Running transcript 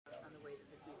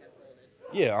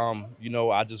Yeah,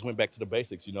 I just went back to the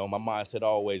basics. My mindset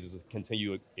always is to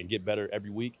continue and get better every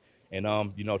week, and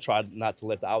try not to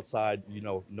let the outside,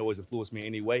 noise influence me in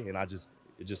any way. And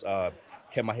it just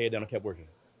kept my head down and kept working.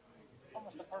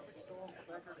 Almost a perfect storm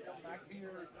for Becker to come back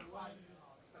here and win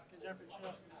the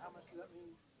championship. How much does that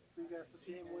mean for you guys to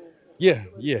see him win? Yeah,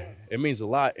 yeah, it means a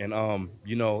lot, and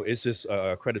it's just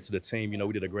a credit to the team.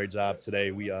 We did a great job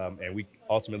today. We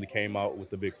ultimately came out with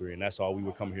the victory, and that's all we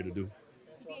were coming here to do. To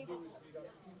be able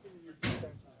you think your defense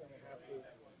is going to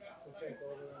have to take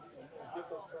over and get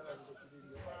those turnovers that you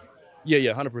need to get. Yeah,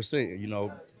 yeah,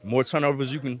 100%. More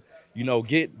turnovers you can,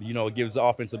 get, it gives the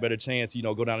offense a better chance.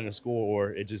 Go down in the score,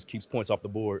 or it just keeps points off the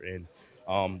board.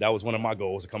 And that was one of my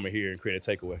goals to come in here and create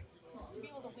a takeaway. To be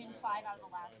able to win 5 out of the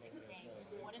last 6 games,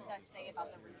 what does that say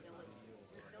about the resilience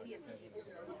of you?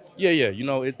 Yeah,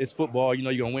 yeah. It's football.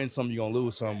 You're gonna win some, you're gonna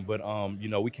lose some. But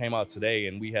we came out today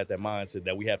and we had that mindset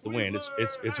that we have to win.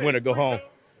 It's win or go home.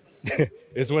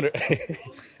 It's winter.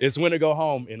 It's winter go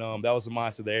home, and that was the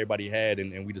mindset that everybody had,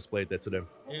 and we displayed that to them.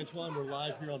 Antoine, we're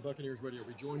live here on Buccaneers Radio.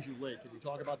 We joined you late. Can you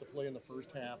talk about the play in the first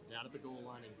half, down at the goal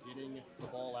line, and getting the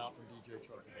ball out from DJ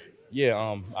Chark? Yeah,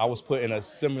 I was put in a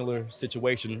similar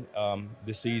situation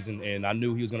this season, and I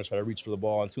knew he was going to try to reach for the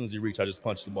ball. And as soon as he reached, I just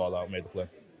punched the ball out and made the play.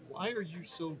 Why are you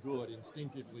so good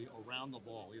instinctively around the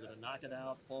ball, either to knock it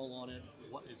out, fall on it?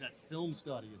 What is that, film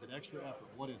study? Is it extra effort?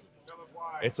 What is it?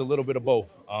 It's a little bit of both.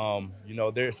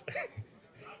 There's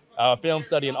film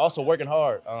study and also working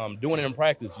hard, doing it in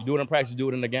practice. You do it in practice, you do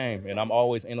it in the game. And I'm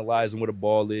always analyzing where the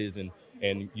ball is. And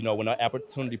when an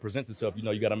opportunity presents itself,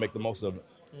 you got to make the most of it.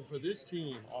 And for this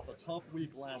team, off a tough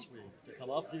week last week, to come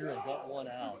up here and get one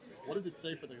out, what does it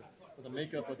say for the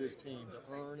makeup of this team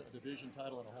to earn a division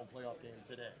title and a home playoff game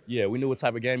today? Yeah, we knew what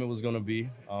type of game it was going to be.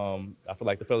 I feel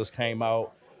like the fellas came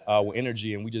out with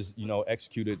energy, and we just,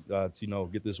 executed to,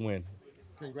 get this win.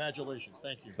 Congratulations.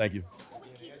 Thank you. Thank you. What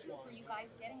was key for you guys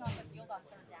getting on the field on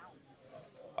third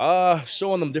down?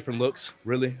 Showing them different looks,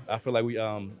 really. I feel like we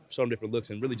showed them different looks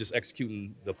and really just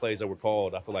executing the plays that were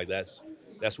called. I feel like that's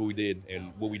what we did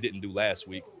and what we didn't do last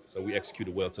week. So we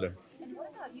executed well today. And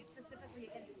what about you specifically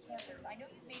against the Panthers? I know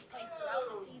you've made plays throughout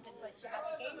the season, but you had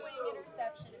the game-winning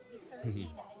interception at week 13, and then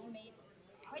you made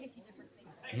quite a few different big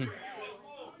plays.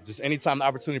 Just anytime the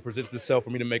opportunity presents itself for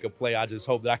me to make a play, I just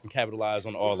hope that I can capitalize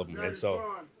on all of them. And so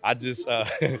I just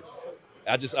laid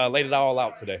it all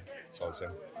out today. That's all I'm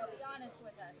saying. Now, be honest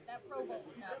with us. That Pro Bowl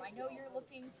snub, I know you're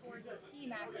looking towards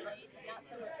team accolades and not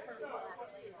so much personal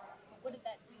accolades. What did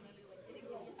that do to you, and did it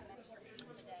give you some extra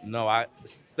boost today? No, I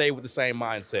stay with the same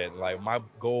mindset. Like my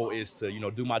goal is to,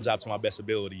 do my job to my best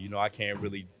ability. I can't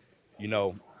really,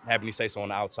 have any say so on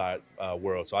the outside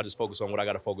world. So I just focus on what I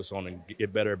got to focus on and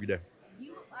get better every day.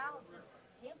 You allowed this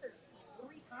Panthers team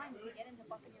 3 times to get into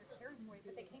Buccaneers territory,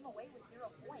 but they came away with 0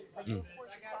 points. I know, of course,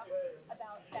 you talked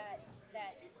about that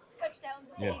touchdown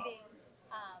saving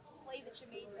play that you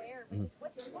made there.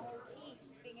 But just what was key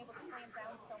to being able to clamp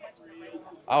down so much in the red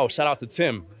zone? Oh, shout out to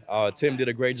Tim. Tim did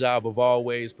a great job of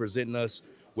always presenting us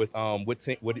with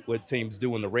what teams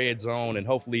do in the red zone, and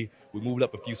hopefully we moved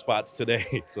up a few spots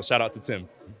today. So shout out to Tim.